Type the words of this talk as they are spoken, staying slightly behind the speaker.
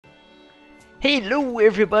Hello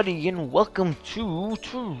everybody and welcome to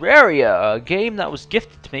Terraria, a game that was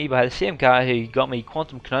gifted to me by the same guy who got me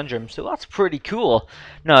Quantum Conundrum, so that's pretty cool.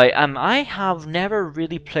 Now, I have never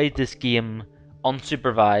really played this game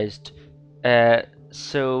unsupervised,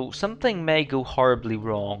 so something may go horribly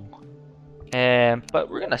wrong.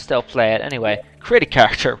 But we're gonna still play it anyway. Create a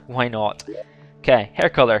character, why not? Okay, hair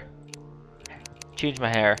color. Change my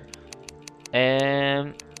hair.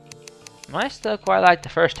 I still quite like the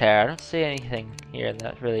first hair. I don't see anything here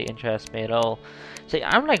that really interests me at all. See,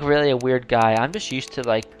 I'm like really a weird guy. I'm just used to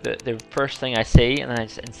like the first thing I see and then I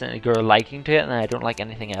just instantly grow a liking to it and then I don't like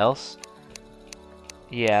anything else.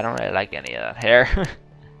 Yeah, I don't really like any of that hair.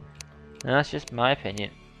 No, that's just my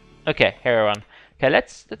opinion. Okay, hair one. Okay,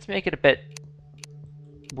 let's make it a bit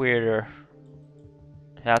weirder.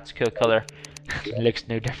 That's a cool color. Looks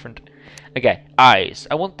no different. Okay, eyes.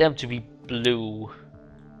 I want them to be blue.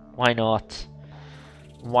 Why not?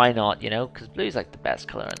 Why not, you know? Because blue is like the best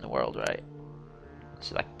color in the world, right?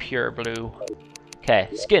 It's like pure blue. Okay,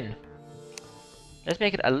 skin. Let's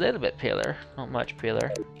make it a little bit paler. Not much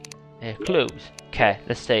paler. Clothes. Okay,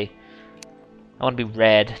 let's see. I want to be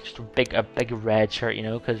red. Just a big red shirt, you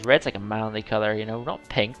know? Because red's like a manly color, you know? Not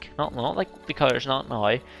pink. Not like the color's not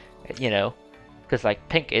now. You know? Because like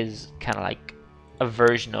pink is kind of like a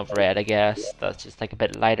version of red, I guess. That's just like a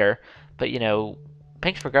bit lighter. But you know,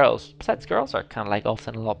 pink's for girls. Besides, girls are kind of like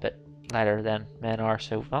often a little bit lighter than men are,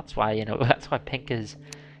 so that's why, you know, that's why pink is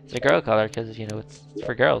a girl color, because you know it's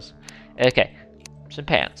for girls. Okay, some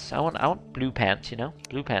pants. I want blue pants, you know,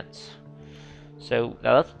 blue pants. So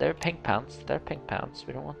they're pink pants. They're pink pants.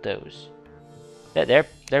 We don't want those. They're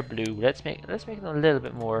blue. Let's make them a little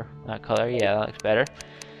bit more that color. Yeah, that looks better.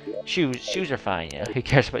 Shoes are fine. Yeah, who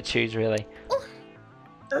cares about shoes really?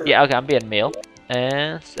 Yeah, okay, I'm being male.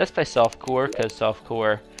 And let's play softcore, because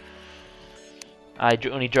softcore, I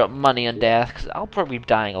only drop money on death, because I'll probably be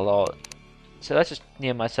dying a lot. So let's just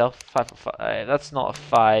name myself 5 for 5. That's not a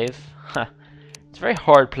 5. It's very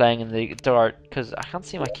hard playing in the dark, because I can't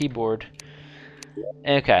see my keyboard.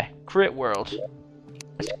 Okay, create world.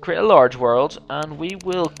 Let's create a large world, and we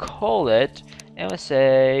will call it, I'm going to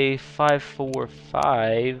say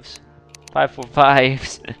 545s.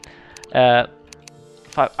 545s.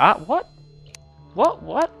 5, what?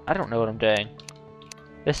 What? I don't know what I'm doing.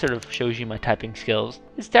 This sort of shows you my typing skills.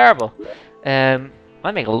 It's terrible. I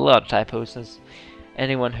make a lot of typos, as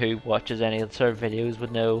anyone who watches any of the sort of videos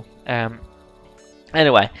would know.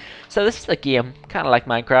 Anyway, so this is a game, kind of like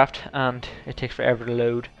Minecraft, and it takes forever to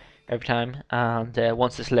load every time. And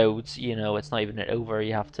once this loads, you know, it's not even over.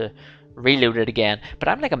 You have to reload it again. But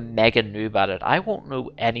I'm like a mega noob at it. I won't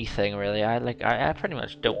know anything really. I pretty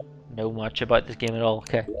much don't know much about this game at all.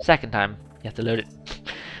 Okay, second time. You have to load it.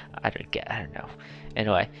 I don't know.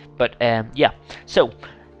 Anyway, but yeah. So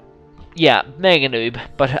yeah, mega noob.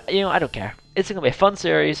 But you know, I don't care. It's gonna be a fun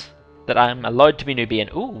series that I'm allowed to be newbie in.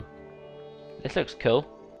 Ooh, this looks cool.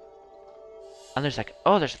 And there's like,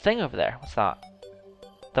 oh, there's a thing over there. What's that?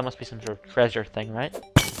 That must be some sort of treasure thing, right?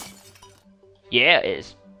 Yeah, it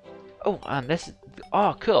is. Oh, and this is,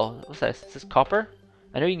 oh, cool. What's this? Is this copper?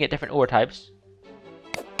 I know you can get different ore types.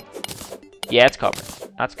 Yeah, it's copper.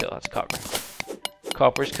 That's cool. That's copper.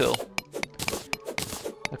 Copper's cool.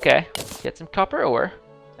 Okay, get some copper ore,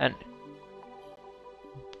 and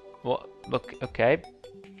what? Okay.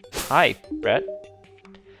 Hi, Brett.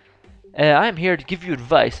 I'm here to give you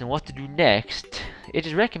advice on what to do next. It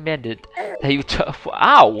is recommended that you.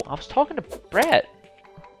 Ow! I was talking to Brett.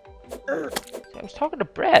 I was talking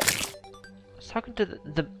to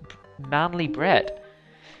the manly Brett.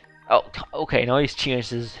 Oh, okay. Now he's changed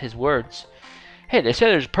his words. Hey, they say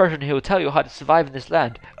there's a person who will tell you how to survive in this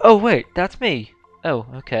land. Oh wait, that's me. Oh,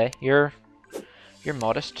 okay. You're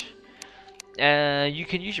modest. You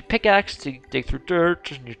can use your pickaxe to dig through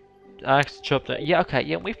dirt, and your axe to chop down. Yeah, okay.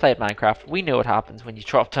 Yeah, we've played Minecraft. We know what happens when you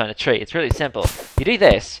chop down a tree. It's really simple. You do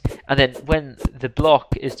this, and then when the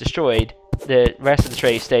block is destroyed, the rest of the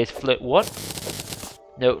tree stays float. What?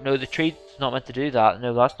 No, the tree's not meant to do that.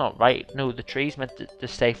 No, that's not right. No, the tree's meant to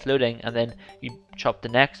stay floating, and then you chop the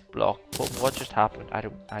next block. What just happened? I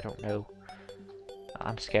don't know.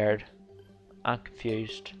 I'm scared. I'm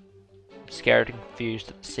confused. I'm scared and confused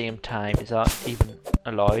at the same time. Is that even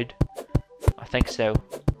allowed? I think so,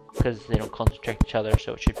 because they don't contradict each other,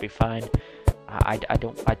 so it should be fine. I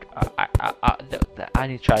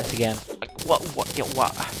need to try this again. Like, what?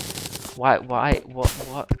 Why?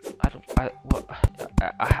 What?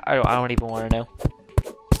 I don't even want to know.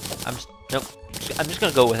 Nope. I'm just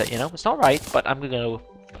gonna go with it. You know, it's not right, but I'm gonna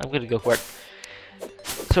go for it.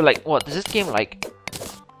 So like, what does this game like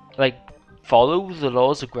follow the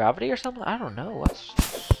laws of gravity or something? I don't know.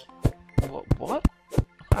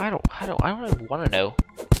 don't even want to know.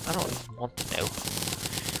 I don't even want to know.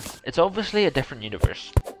 It's obviously a different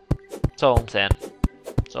universe. That's all I'm saying.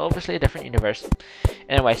 It's obviously a different universe.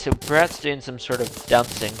 Anyway, so Brett's doing some sort of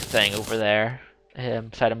dancing thing over there,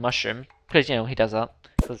 beside a mushroom, because you know he does that.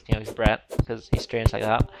 Because you know he's Brett, because he's strange like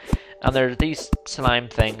that. And there's these slime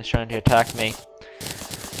things trying to attack me.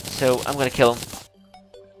 So I'm gonna kill him.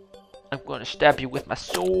 I'm gonna stab you with my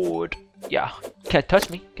sword. Yeah, can't touch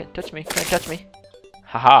me. Can't touch me. Can't touch me.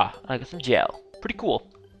 Haha! I got some gel. Pretty cool.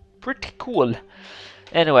 Pretty cool.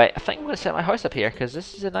 Anyway, I think I'm gonna set my house up here because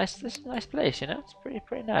this is a nice place. You know, it's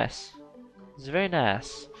pretty nice. It's very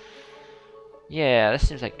nice. Yeah, this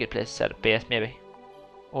seems like a good place to set up base, maybe.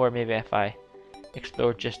 Or maybe if I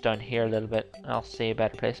explore just down here a little bit, I'll see a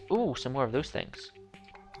better place. Ooh, some more of those things.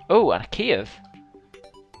 Oh, and a cave.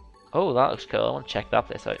 Oh, that looks cool. I want to check that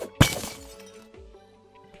place out.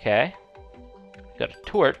 Okay. Got a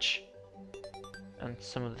torch. And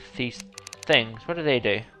some of these things. What do they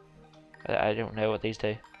do? I don't know what these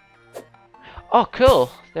do. Oh,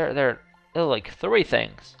 cool! They're like 3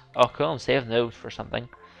 things. Oh, cool! I'm saving those for something.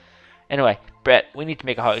 Anyway, Brett, we need to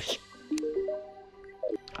make a house.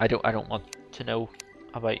 I don't want to know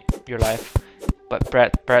about your life, but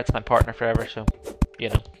Brett's my partner forever, so you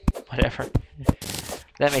know, whatever.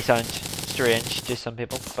 That may sound strange to some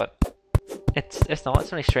people, but it's not.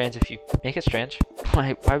 It's only strange if you make it strange.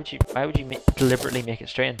 Why would you deliberately make it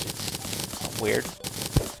strange? It's not weird.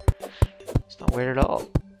 It's not weird at all.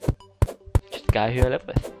 Just a guy who I live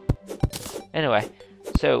with. Anyway,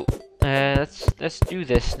 so let's do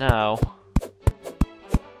this now.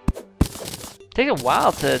 It takes a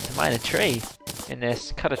while to mine a tree in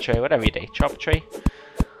this. Cut a tree, whatever you do. Chop a tree.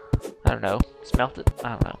 I don't know. Smelt it. I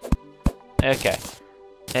don't know. Okay.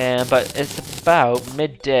 But it's about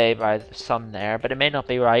midday by the sun there, but it may not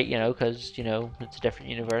be right, you know, because, you know, it's a different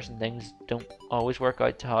universe and things don't always work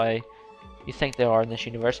out to how you think they are in this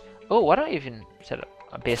universe. Oh, why don't I even set up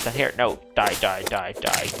a base down here? No, die.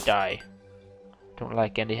 Don't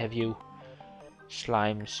like any of you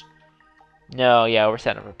slimes. No, yeah, we're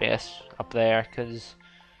setting up a base up there, because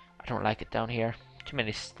I don't like it down here. Too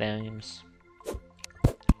many slimes.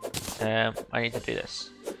 I need to do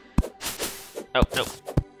this. Oh, no.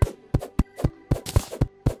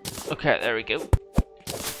 Okay, there we go.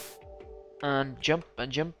 And jump and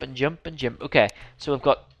jump and jump and jump. Okay, so we've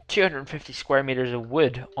got 250 square meters of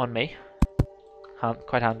wood on me.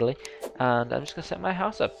 Quite handily. And I'm just going to set my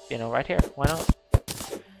house up, you know, right here. Why not?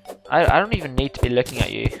 I don't even need to be looking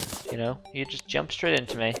at you, you know. You just jump straight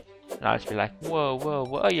into me. And I'll just be like, whoa, whoa,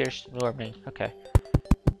 whoa, you're ignoring me. Okay.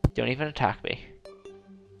 Don't even attack me.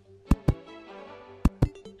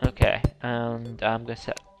 Okay, and I'm going to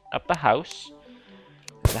set up a house.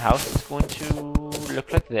 The house is going to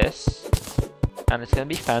look like this. And it's going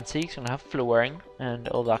to be fancy. It's going to have flooring and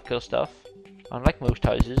all that cool stuff. Unlike most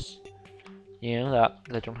houses. You know, that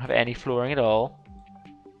they don't have any flooring at all.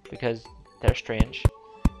 Because they're strange.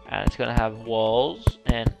 And it's going to have walls.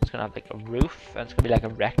 And it's going to have like a roof. And it's going to be like a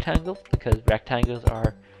rectangle. Because rectangles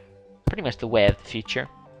are pretty much the way of the future.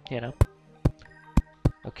 You know.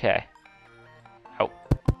 Okay. Oh.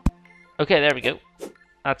 Okay, there we go.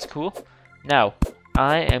 That's cool. Now,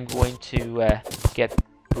 I am going to get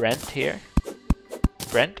Brent here.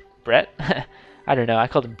 Brett? I don't know, I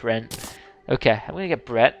called him Brent. Okay, I'm gonna get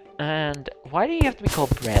Brett, and why do you have to be called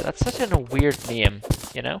Brett? That's such a weird name,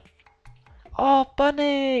 you know? Oh,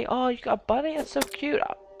 Bunny! Oh, you got a bunny? That's so cute!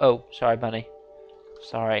 Oh, sorry, Bunny.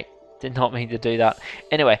 Sorry, did not mean to do that.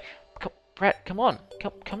 Anyway, Brett, come on.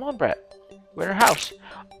 Come on, Brett. We're in our house.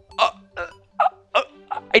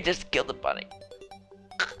 I just killed the bunny.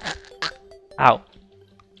 Ow.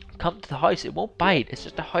 Come to the house, it won't bite, it's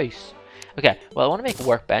just a house. Okay, well I want to make a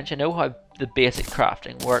workbench. I know how the basic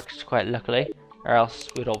crafting works quite luckily, or else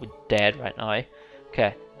we'd all be dead right now.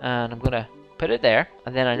 Okay, and I'm going to put it there,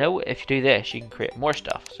 and then I know if you do this you can create more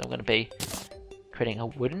stuff. So I'm going to be creating a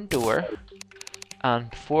wooden door, and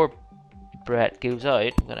before Brett goes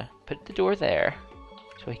out I'm going to put the door there,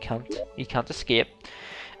 so he can't escape.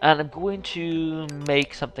 And I'm going to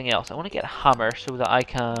make something else. I want to get a hammer so that I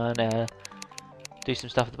can do some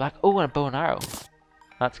stuff at the back. Oh, and a bow and arrow.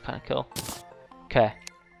 That's kind of cool. Okay.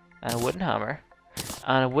 And a wooden hammer.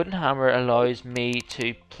 And a wooden hammer allows me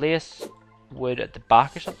to place wood at the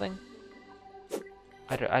back or something.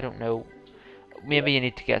 I don't know. Maybe you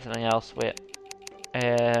need to get something else. Wait.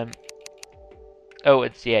 Oh,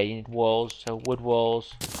 it's, yeah, you need walls. So wood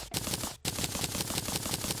walls.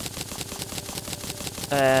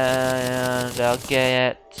 And I'll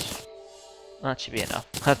get... That should be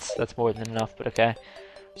enough. That's more than enough, but okay.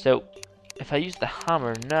 So, if I use the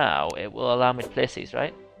hammer now, it will allow me to place these,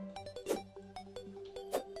 right?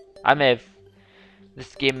 I may have...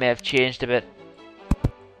 This game may have changed a bit.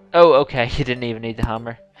 Oh, okay, you didn't even need the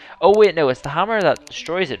hammer. Oh wait, no, it's the hammer that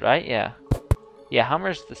destroys it, right? Yeah. Yeah,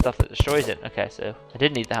 hammer's the stuff that destroys it. Okay, so I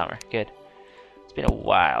did need the hammer. Good. It's been a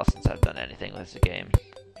while since I've done anything with this game,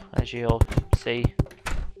 as you'll see.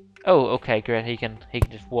 Oh, okay, great. He can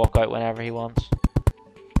just walk out whenever he wants.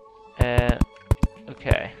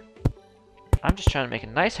 Okay. I'm just trying to make a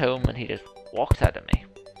nice home, and he just walks out of me.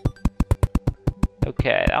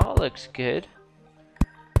 Okay, that looks good.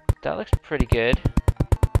 That looks pretty good,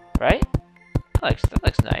 right? That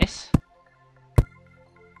looks nice.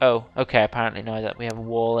 Oh, okay. Apparently now that we have a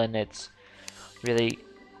wall and it's really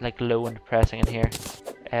like low and depressing in here,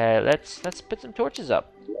 let's put some torches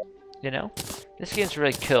up. You know, this game's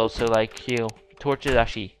really cool. So like, torches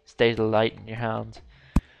actually stays light in your hands.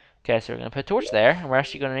 Okay, so we're gonna put a torch there, and we're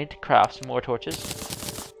actually gonna need to craft some more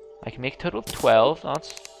torches. I can make a total of 12. That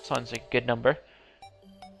sounds like a good number.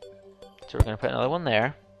 So we're gonna put another one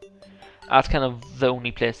there. That's kind of the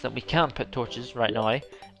only place that we can put torches right now.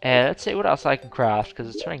 Let's see what else I can craft, because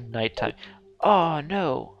it's turning nighttime. Oh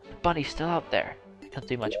no, the bunny's still out there. I can't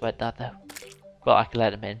do much about that though. Well, I can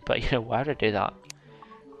let him in, but you know, why would I do that?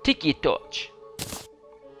 Tiki torch.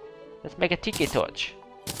 Let's make a tiki torch.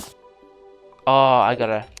 Oh, I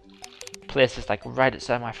gotta place this like right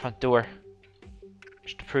outside my front door,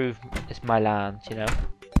 just to prove it's my land, you know.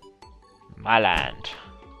 My land.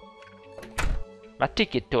 My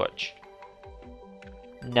tiki torch.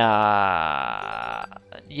 Nah,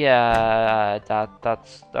 yeah,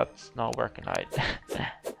 that's not working out.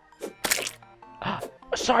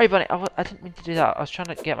 Sorry, Bunny, I didn't mean to do that. I was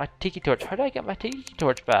trying to get my tiki torch. How do I get my tiki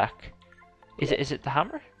torch back? Is it the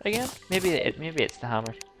hammer again? Maybe it's the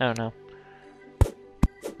hammer. I don't know.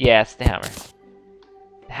 Yeah, it's the hammer.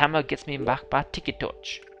 The hammer gets me back my tiki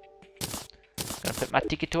torch. Gonna put my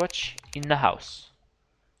tiki torch in the house.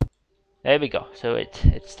 There we go. So it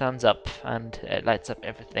stands up and it lights up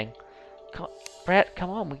everything. Brett,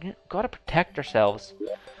 come on, we gotta protect ourselves.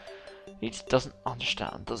 He just doesn't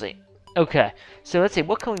understand, does he? Okay, so let's see,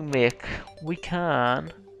 what can we make? We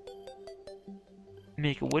can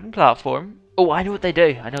make a wooden platform. Oh, I know what they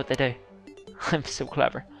do. I know what they do. I'm so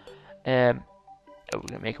clever. We're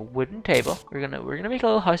gonna make a wooden table. We're gonna make a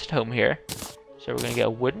little house at home here. So we're gonna get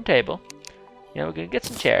a wooden table. You know, we're gonna get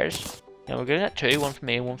some chairs. You know, we're gonna get two, one for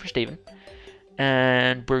me and one for Steven.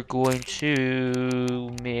 And we're going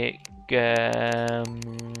to make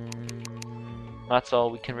that's all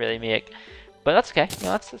we can really make. But that's okay. You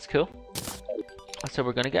know, that's cool. So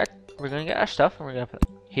we're gonna get our stuff, and we're gonna put it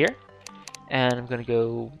here. And I'm gonna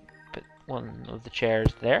go put one of the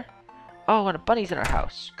chairs there. Oh, and a bunny's in our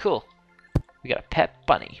house. Cool. We got a pet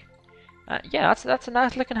bunny. Yeah, that's a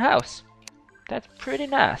nice looking house. That's pretty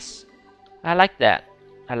nice. I like that.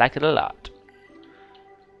 I like it a lot.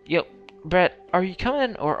 Yo, Brett, are you coming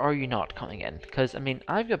in or are you not coming in? Because I mean,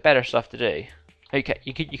 I've got better stuff to do. Okay,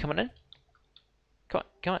 you coming in? Come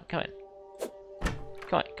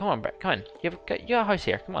on, Brett, come on. You have a house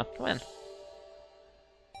here. Come on.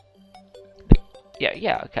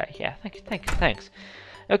 Yeah, okay, yeah. Thanks.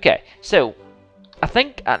 Okay, so I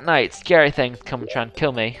think at night scary things come and try and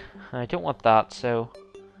kill me. I don't want that, so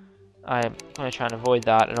I'm going to try and avoid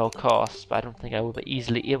that at all costs. But I don't think I will be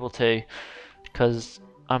easily able to, because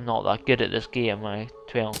I'm not that good at this game. To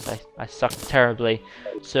be honest, I suck terribly.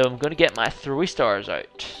 So I'm going to get my 3 stars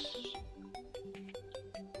out.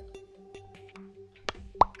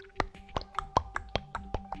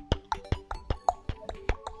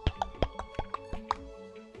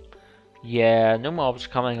 Yeah, no mobs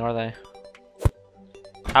coming, are they?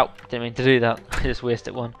 Ow, didn't mean to do that. I just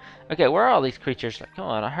wasted one. Okay, where are all these creatures? Like, come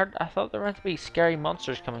on, I thought there were meant to be scary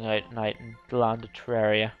monsters coming out at night in the land of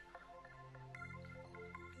Terraria.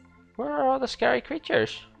 Where are all the scary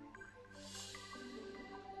creatures?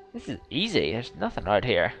 This is easy, there's nothing out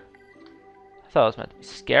here. I thought it was meant to be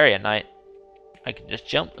scary at night. I can just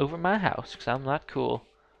jump over my house, because I'm that cool.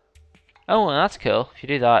 Oh, and that's cool. If you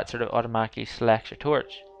do that, it sort of automatically selects your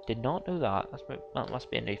torch. Did not know that. That must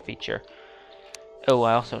be a new feature. Oh,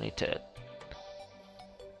 I also need to...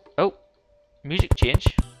 Oh! Music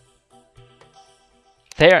change.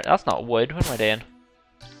 There, that's not wood. What am I doing?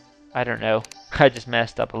 I don't know. I just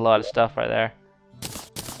messed up a lot of stuff right there.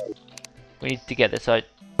 We need to get this out.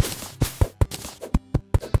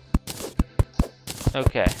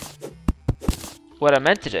 Okay. What I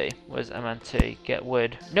meant to do was I meant to get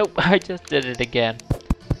wood. Nope, I just did it again.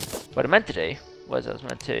 What I meant to do was I was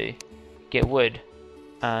meant to get wood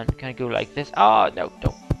and kind of go like this. Oh no,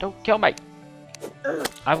 don't kill me.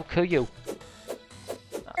 I will kill you.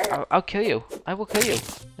 I'll kill you. I will kill you.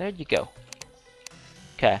 There you go.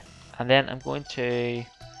 Okay, and then I'm going to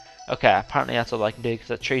Okay, apparently that's all I can do because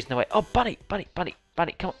the tree's in the way. Oh, bunny, bunny, bunny,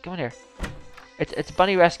 bunny, come on here. It's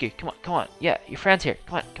bunny rescue. Come on. Yeah, your friend's here.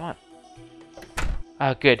 Come on.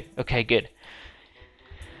 Oh, good. Okay, good.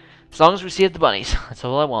 As long as we save the bunnies, that's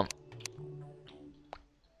all I want.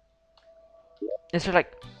 Is there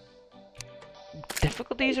like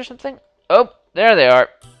difficulties or something? Oh, there they are.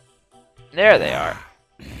 There they are.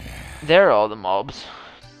 They're all the mobs.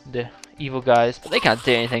 The evil guys. But they can't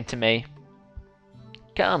do anything to me.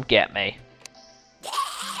 Come get me.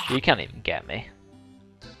 You can't even get me.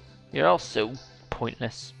 You're all so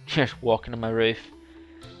pointless. You're just walking on my roof.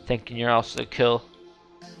 Thinking you're all so cool.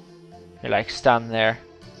 You're like standing there.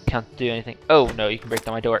 Can't do anything. Oh no, you can break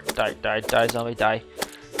down my door. Die, zombie, die.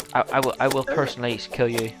 I will personally kill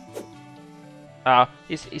you. Ah,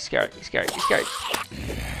 he's scared.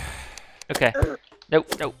 Okay. No.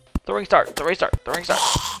 Throwing star.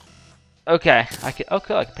 Okay, I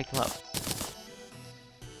can pick them up.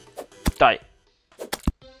 Die.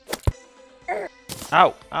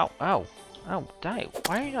 Ow, die.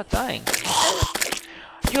 Why are you not dying?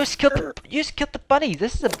 You just killed the bunny.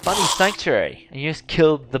 This is a bunny sanctuary. And you just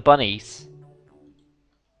killed the bunnies.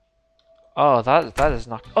 Oh, that is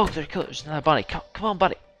not. Oh, there's another bunny. Come on,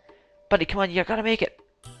 buddy. Buddy, come on, you gotta make it.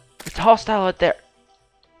 It's hostile out there.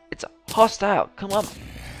 It's hostile. Come on.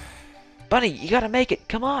 Buddy, you gotta make it.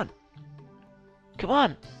 Come on.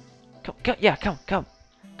 Come. Yeah, come.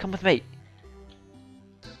 Come with me.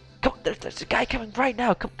 Come, there's a guy coming right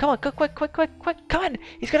now. Come on, go quick. Come on.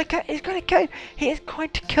 He's gonna kill you. He is going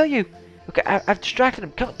to kill you. Okay, I've distracted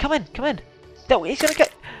him. Come in. No, he's gonna kill.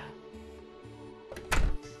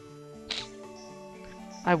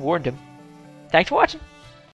 I warned him. Thanks for watching.